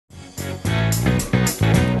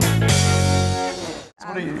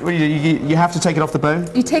You have to take it off the bone?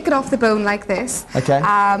 You take it off the bone like this. Okay.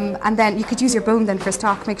 And then you could use your bone then for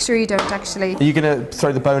stock. Make sure you don't actually... Are you going to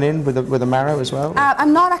throw the bone in with the marrow as well?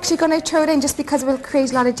 I'm not actually going to throw it in just because it will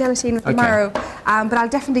create a lot of gelatin with the marrow. But I'll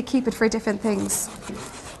definitely keep it for different things.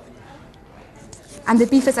 And the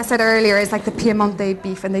beef, as I said earlier, is like the Piemonte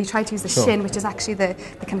beef, and they try to use the shin, which is actually the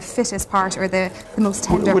kind of fittest part, or the most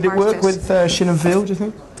tender part. Would it work with shin and veal, do you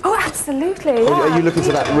think? Oh, absolutely. Or are you looking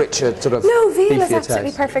for that richer sort of No, veal is beefier absolutely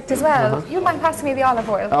taste? perfect as well. You mind passing me the olive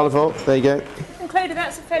oil? Olive oil, there you go. And Clodagh,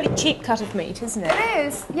 that's a fairly cheap cut of meat, isn't it? It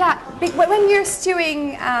is, yeah. When you're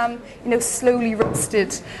stewing, slowly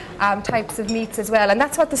roasted types of meats as well, and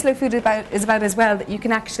that's what the slow food is about as well. That you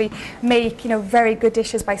can actually make, very good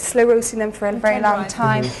dishes by slow roasting them for a very long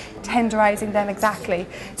time, tenderizing them exactly.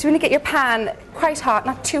 So when you get your pan quite hot,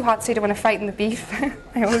 not too hot, so you don't want to frighten the beef.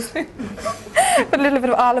 I always put a little bit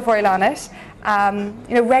of olive oil on it.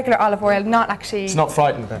 Regular olive oil, not actually... It's not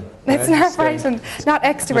frightened then? It's not frightened. Not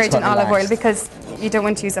extra virgin olive oil, because you don't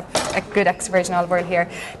want to use a good extra virgin olive oil here.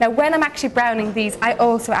 Now, when I'm actually browning these, I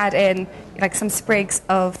also add in like some sprigs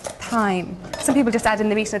of thyme. Some people just add in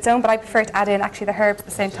the meat on its own, but I prefer to add in actually the herbs at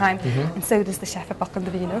the same time, and so does the chef at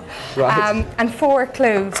Ballymaloe. Right. And 4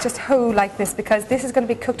 cloves, just whole like this, because this is going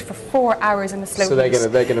to be cooked for 4 hours in the slow heat. So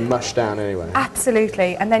they're going to mush down anyway?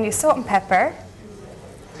 Absolutely. And then you salt and pepper.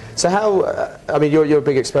 So how, you're a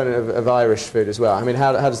big exponent of Irish food as well. I mean,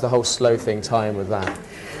 how does the whole slow thing tie in with that?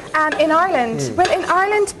 In Ireland, well, in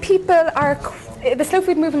Ireland, people are... The slow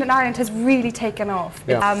food movement in Ireland has really taken off.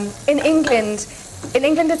 Yeah. In England,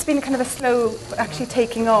 it's been kind of a slow, actually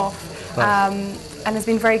taking off, and has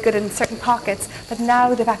been very good in certain pockets. But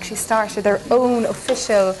now they've actually started their own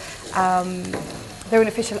official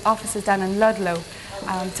offices down in Ludlow.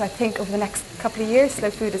 So I think over the next couple of years, slow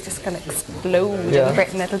food is just going to explode in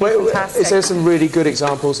Britain. It'll be fantastic. Is there some really good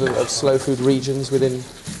examples of slow food regions within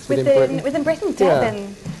Britain? Within Britain, Devon.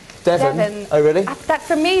 Yeah. Devon? Oh, really? That,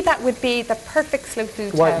 for me, that would be the perfect slow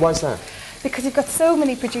food town. Why's that? Because you've got so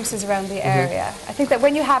many producers around the area. I think that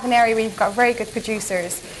when you have an area where you've got very good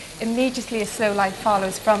producers, immediately a slow life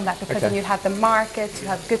follows from that, because then you have the market, you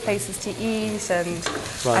have good places to eat and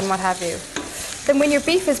what have you. Then when your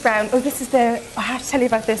beef is brown, I have to tell you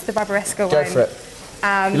about this, the Barbaresco wine. Go for it.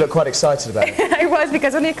 You look quite excited about it. I was,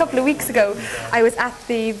 because only a couple of weeks ago I was at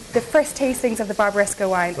the first tastings of the Barbaresco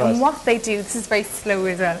wine, and what they do, this is very slow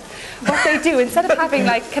as well, what they do, instead of having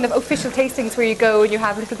like kind of official tastings where you go and you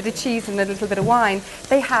have a little bit of cheese and a little bit of wine,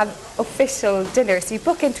 they have official dinners. So you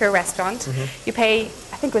book into a restaurant, you pay,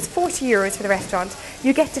 I think it was €40 for the restaurant,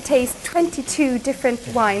 you get to taste 22 different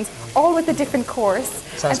wines, all with a different course.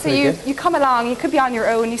 Sounds and so you come along, you could be on your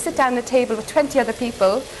own, you sit down at a table with 20 other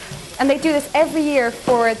people. And they do this every year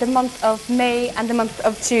for the month of May and the month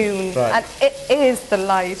of June. And it is the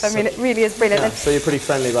life. I mean, it really is brilliant. Yeah, so you're pretty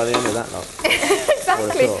friendly by the end of that lot.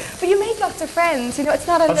 Exactly. But you make lots of friends. It's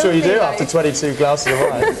not a I'm sure you do after 22 glasses of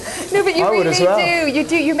wine. No, but you really as well. do. You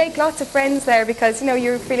do. You make lots of friends there, because,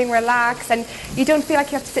 you're feeling relaxed and you don't feel like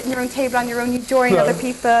you have to sit in your own table on your own. You join other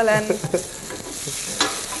people and...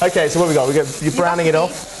 Okay, so what we got? You're browning it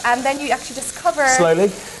off. And then you actually just cover... Slowly.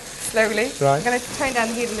 Right. I'm going to turn down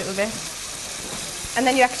the heat a little bit. And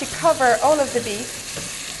then you actually cover all of the beef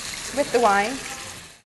with the wine.